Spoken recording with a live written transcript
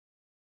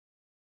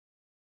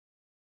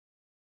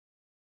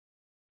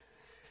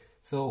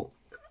So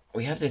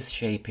we have this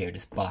shape here,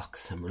 this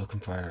box, and we're looking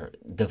for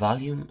the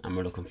volume and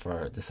we're looking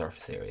for the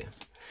surface area.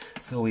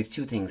 So we have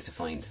two things to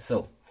find.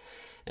 So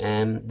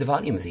the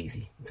volume is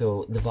easy.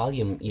 So the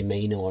volume, you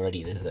may know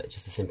already, this is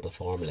just a simple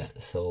formula.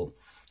 So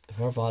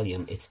for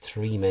volume, it's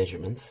three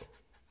measurements.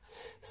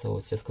 So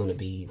it's just going to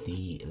be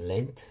the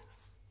length,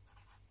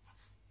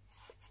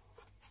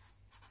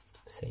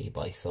 say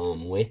by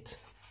some width,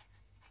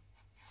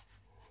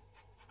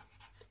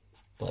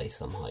 by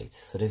some height.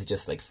 So this is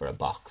just like for a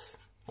box,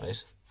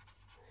 right?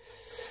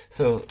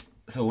 So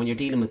when you're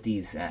dealing with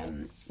these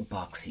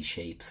boxy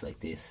shapes like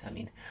this, I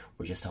mean,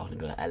 we're just talking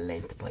about a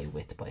length by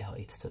width by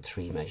height. So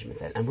three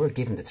measurements, and we're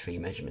given the three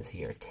measurements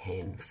here: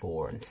 10,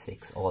 4, and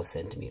 6, all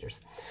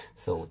centimeters.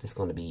 So this is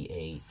going to be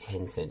a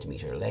 10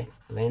 centimeter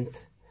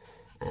length,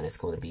 and it's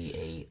going to be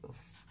a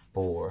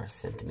 4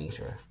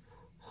 centimeter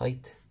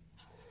height,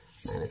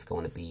 and it's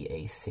going to be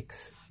a 4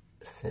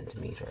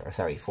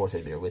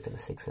 centimeter width and a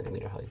 6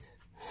 centimeter height.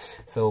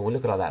 So when we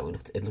look at all that,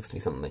 it looks to be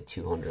something like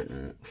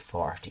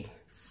 240.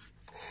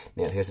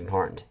 Now here's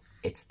important,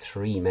 it's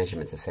three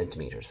measurements of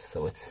centimeters,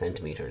 so it's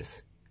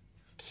centimeters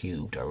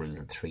cubed, or a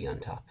little 3 on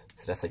top.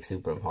 So that's like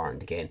super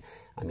important. Again,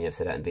 I mean, I've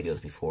said that in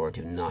videos before,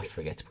 do not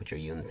forget to put your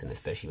units in,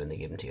 especially when they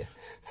give them to you.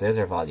 So there's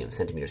our volume,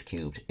 centimeters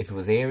cubed. If it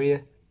was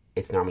area,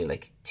 it's normally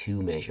like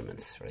 2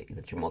 measurements, right,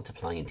 that you're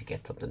multiplying to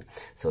get something,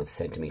 so it's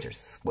centimeters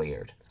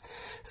squared.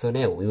 So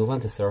now we move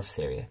on to surface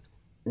area.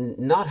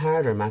 Not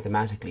harder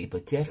mathematically,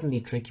 but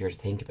definitely trickier to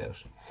think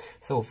about.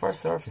 So for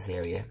surface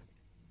area,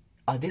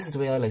 this is the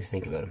way I like to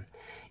think about them.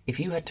 If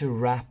you had to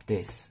wrap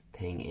this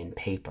thing in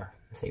paper,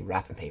 say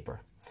wrapping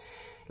paper,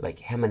 like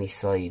how many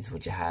sides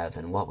would you have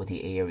and what would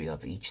the area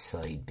of each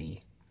side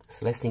be?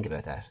 So let's think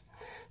about that.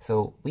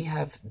 So we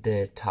have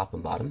the top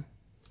and bottom.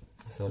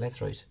 So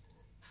let's write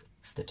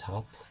the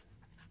top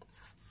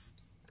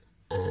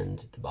and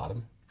the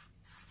bottom.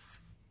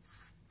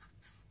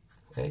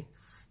 Okay.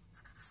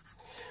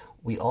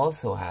 We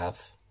also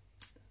have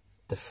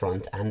the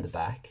front and the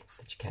back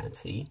that you can't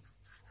see.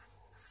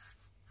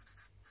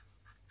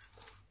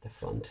 The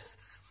front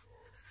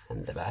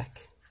and the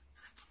back.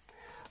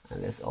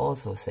 And let's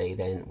also say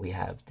then we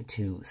have the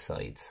two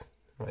sides,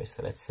 right?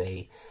 So let's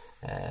say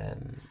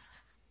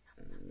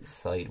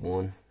side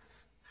 1,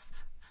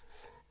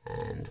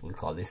 and we'll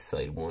call this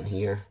side 1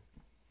 here,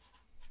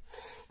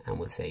 and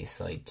we'll say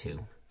side 2,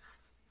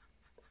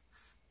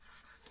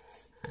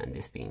 and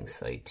this being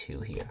side 2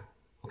 here.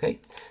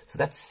 Okay, so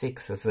that's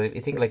 6. So if you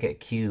think like a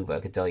cube,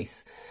 like a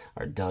dice,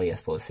 or die I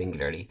suppose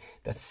singularly,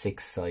 that's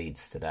 6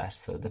 sides to that.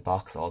 So the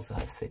box also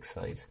has 6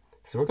 sides.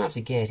 So we're going to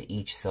have to get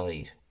each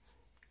side,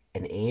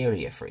 an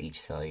area for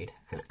each side,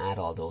 and add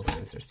all those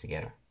answers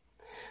together.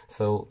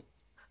 So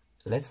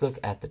let's look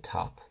at the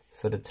top.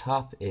 So the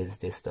top is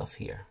this stuff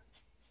here,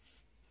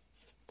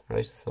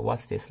 right? So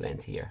what's this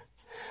length here?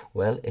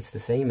 Well, it's the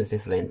same as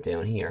this length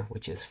down here,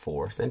 which is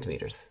 4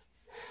 centimeters.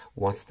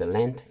 What's the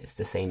length? It's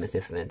the same as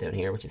this length down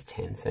here, which is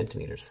 10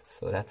 centimeters.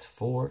 So that's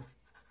 4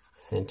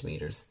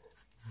 centimeters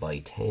by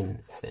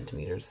 10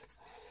 centimeters.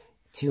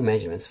 Two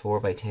measurements,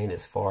 4 by 10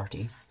 is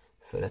 40.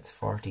 So that's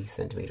 40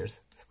 centimeters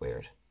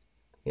squared.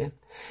 Yeah.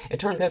 It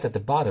turns out that the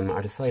bottom,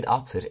 or the side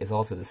opposite, is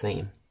also the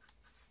same.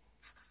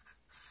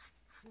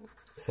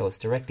 So it's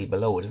directly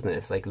below it, isn't it?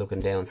 It's like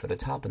looking down. So the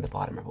top and the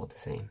bottom are both the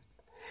same.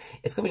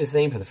 It's going to be the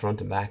same for the front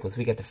and back. Once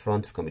we get the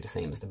front, it's going to be the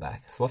same as the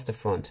back. So what's the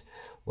front?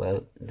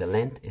 Well, the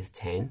length is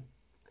 10,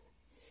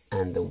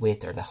 and the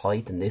width, or the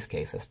height in this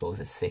case, I suppose,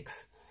 is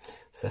 6.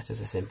 So that's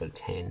just a simple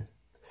 10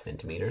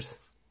 centimeters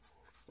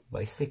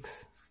by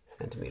 6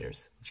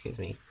 centimeters, which gives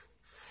me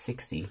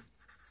 60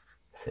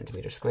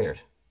 centimeters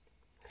squared.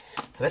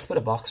 So let's put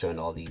a box around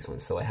all these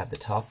ones. So I have the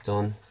top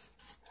done,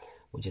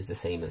 which is the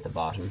same as the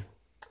bottom.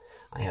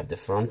 I have the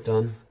front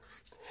done,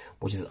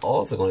 which is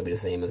also going to be the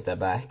same as the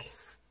back.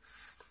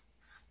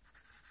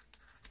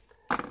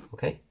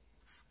 Okay.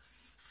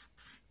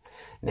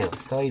 Now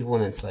side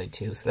 1 and side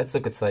 2. So let's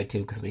look at side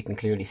 2 because we can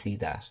clearly see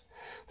that.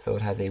 So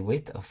it has a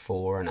width of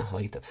 4 and a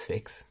height of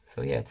 6.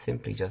 So yeah, it's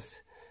simply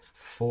just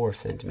 4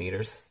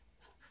 centimeters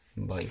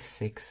by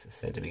 6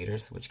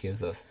 centimeters, which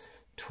gives us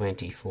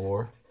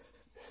 24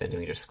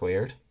 centimeters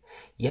squared.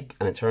 Yep,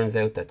 and it turns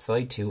out that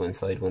side 2 and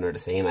side 1 are the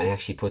same. I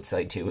actually put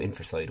side 2 in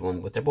for side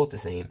 1, but they're both the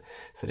same.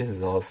 So this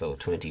is also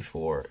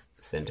 24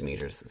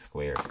 centimeters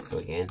squared. So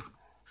again,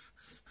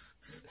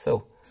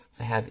 so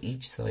I have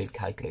each side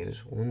calculated.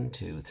 1,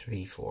 2,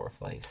 3, 4,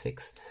 5,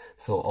 6.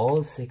 So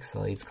all 6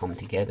 sides come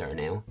together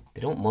now. They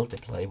don't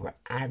multiply, we're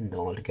adding them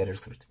all together.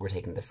 So we're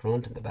taking the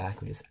front and the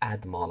back, we just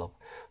add them all up.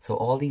 So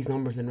all these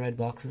numbers in red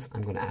boxes,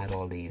 I'm going to add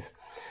all these.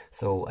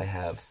 So I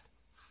have,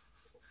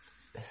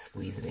 let's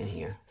squeeze it in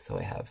here. So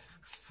I have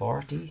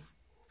 40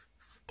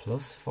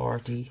 plus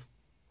 40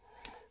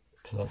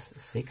 plus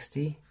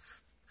 60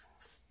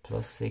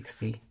 plus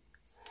 60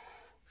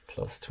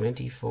 plus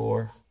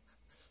 24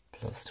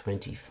 plus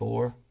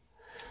 24,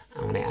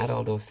 and when I add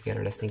all those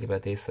together, let's think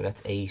about this. So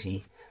that's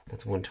 80,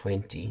 that's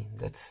 120,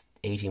 that's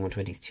 80 and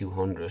 120 is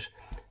 200,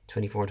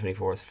 24 and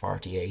 24 is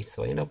 48,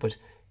 so I end up with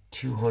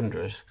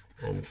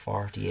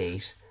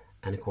 248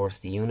 And of course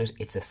the unit,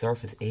 it's a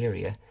surface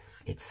area,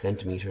 it's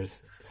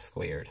centimeters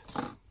squared.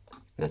 And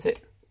that's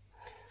it.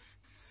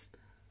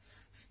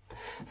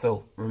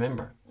 So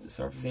remember, the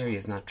surface area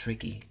is not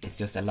tricky, it's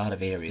just a lot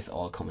of areas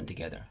all coming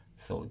together.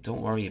 So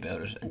don't worry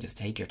about it and just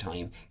take your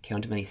time,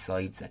 count how many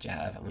sides that you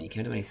have, and when you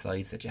count how many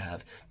sides that you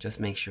have,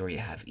 just make sure you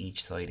have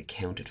each side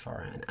accounted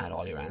for and add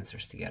all your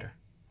answers together.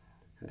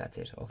 And that's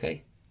it,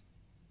 okay?